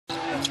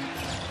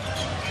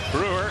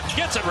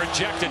Gets it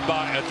rejected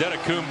by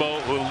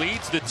Antetokounmpo, who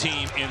leads the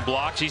team in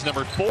blocks. He's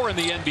number 4 in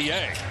the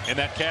NBA in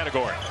that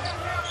category.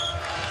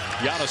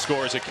 Giannis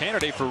scores, a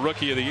candidate for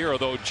Rookie of the Year,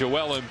 although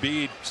Joel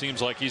Embiid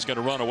seems like he's going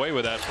to run away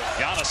with that.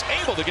 Giannis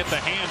able to get the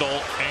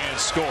handle and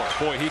score.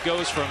 Boy, he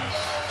goes from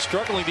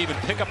struggling to even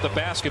pick up the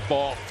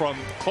basketball from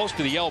close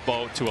to the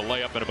elbow to a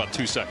layup in about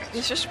 2 seconds.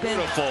 It's just been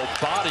beautiful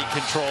body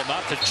control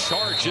not to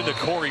charge into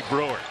Corey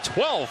Brewer.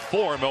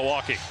 12-4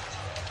 Milwaukee.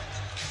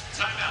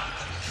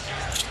 Timeout.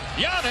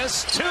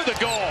 Giannis to the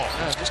goal.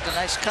 Just a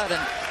nice cut,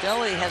 and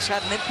Delly has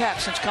had an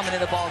impact since coming in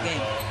the ball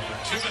game.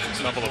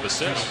 Couple of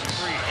assists.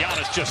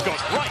 Giannis just goes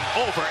right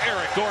over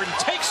Eric Gordon,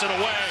 takes it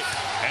away,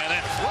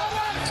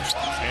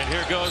 and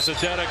here goes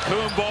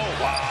Antetokounmpo.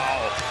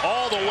 Wow,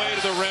 all the way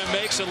to the rim,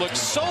 makes it look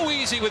so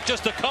easy with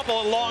just a couple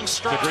of long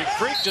strikes. The Greek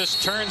Freak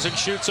just turns and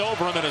shoots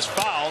over him and is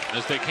fouled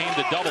as they came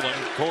to double him.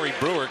 Corey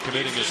Brewer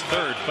committing his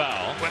 3rd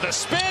foul with a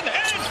spin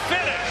and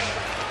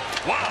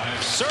finish. Wow,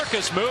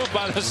 circus move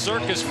by the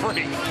Circus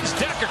Freak.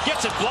 Decker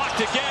gets it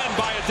blocked again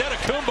by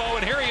Antetokounmpo,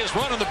 and here he is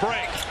running the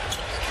break.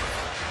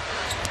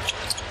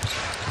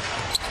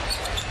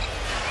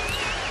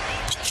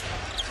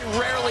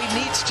 Rarely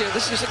needs to.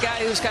 This is a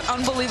guy who's got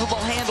unbelievable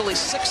handle. He's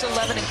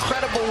 6'11",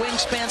 incredible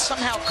wingspan,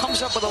 somehow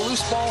comes up with a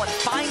loose ball and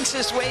finds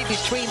his way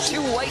between 2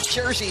 white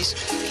jerseys.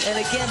 And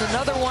again,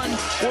 another one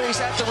where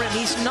he's at the rim.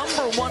 He's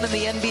number 1 in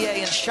the NBA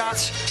in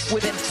shots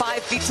within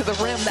 5 feet to the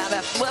rim. That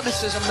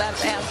athleticism, that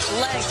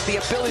length, the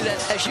ability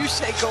to, as you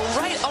say, go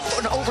right up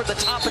and over the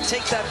top and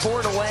take that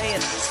board away,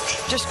 and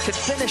just could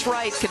finish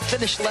right, could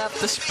finish left.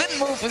 The spin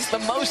move was the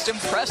most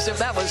impressive.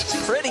 That was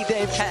pretty,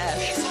 Dave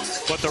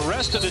Cash. But the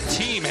rest of the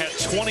team had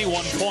 21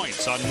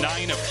 points on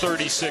 9 of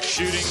 36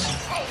 shooting.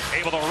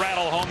 Able to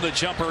rattle home the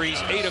jumper.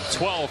 He's 8 of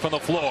 12 from the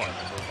floor.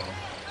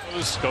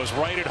 Goes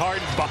right at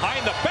Harden,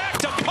 behind the back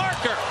to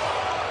Parker.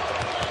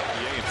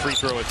 In free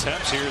throw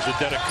attempts. Here's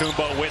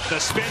Antetokounmpo with the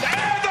spin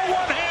and the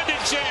one-handed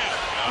jam.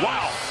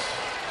 Wow.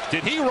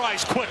 Did he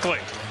rise quickly?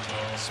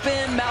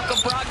 Spin. Malcolm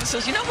Brogdon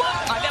says, you know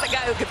what? I got a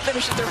guy who can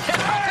finish at the rim.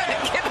 I'm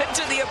going to give it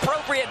to the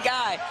appropriate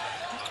guy.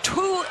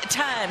 2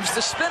 times.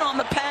 The spin on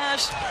the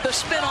pass, the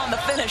spin on the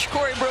finish.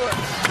 Corey Brewer.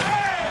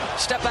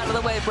 Step out of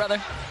the way, brother.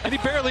 And he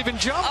barely even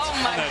jumped. Oh,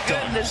 my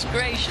goodness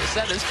gracious.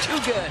 That is too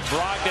good.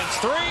 Brogdon's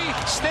 3,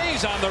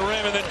 stays on the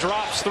rim and then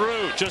drops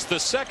through. Just the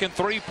second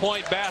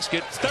 3-point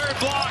basket. 3rd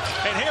block,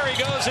 and here he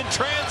goes in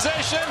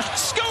transition.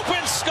 Scoop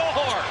and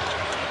score.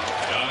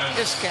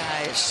 This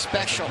guy is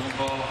special.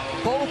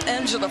 Both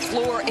ends of the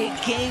floor, a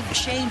game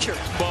changer.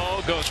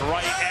 Ball goes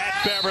right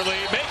at Beverly,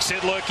 makes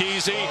it look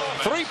easy.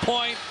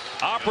 3-point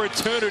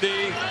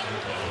opportunity.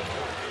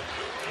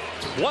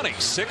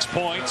 26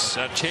 points,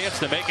 a chance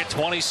to make it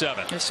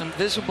 27. There's some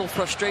visible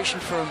frustration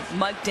from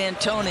Mike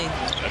D'Antoni.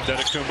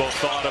 Antetokounmpo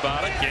thought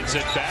about it, gets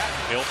it back.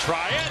 He'll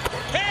try it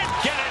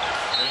and get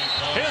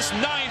it. His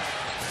 9th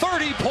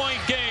 30-point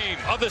game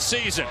of the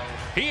season.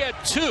 He had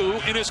 2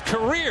 in his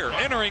career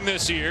entering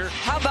this year.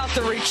 How about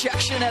the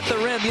rejection at the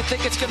rim? You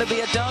think it's going to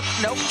be a dunk?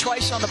 Nope,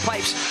 twice on the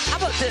pipes. How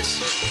about this?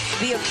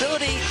 The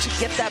ability to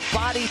get that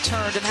body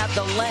turned and have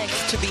the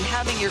length to be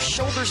having your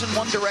shoulders in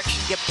one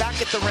direction, get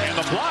back at the rim. And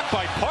the block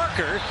by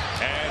Parker.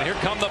 And here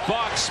come the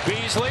Bucks.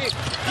 Beasley.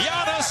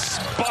 Giannis.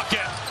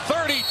 Bucket.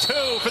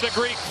 32 for the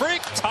Greek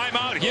Freak.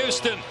 Timeout,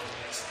 Houston.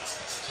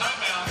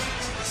 Timeout.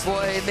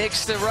 Boy, he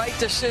makes the right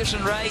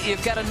decision, right?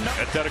 You've got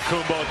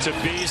Antetokounmpo to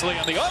Beasley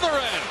on the other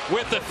end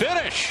with the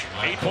finish.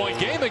 8-point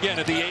game again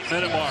at the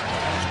 8-minute mark.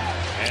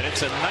 And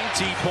it's a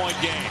 19-point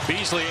game.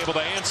 Beasley able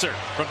to answer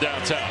from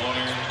downtown.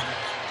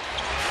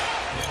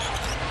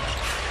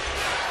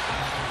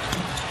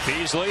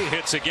 Beasley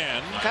hits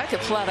again. Guy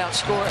could flat out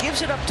score.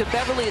 Gives it up to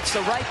Beverly. It's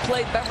the right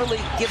play. Beverly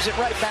gives it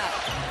right back.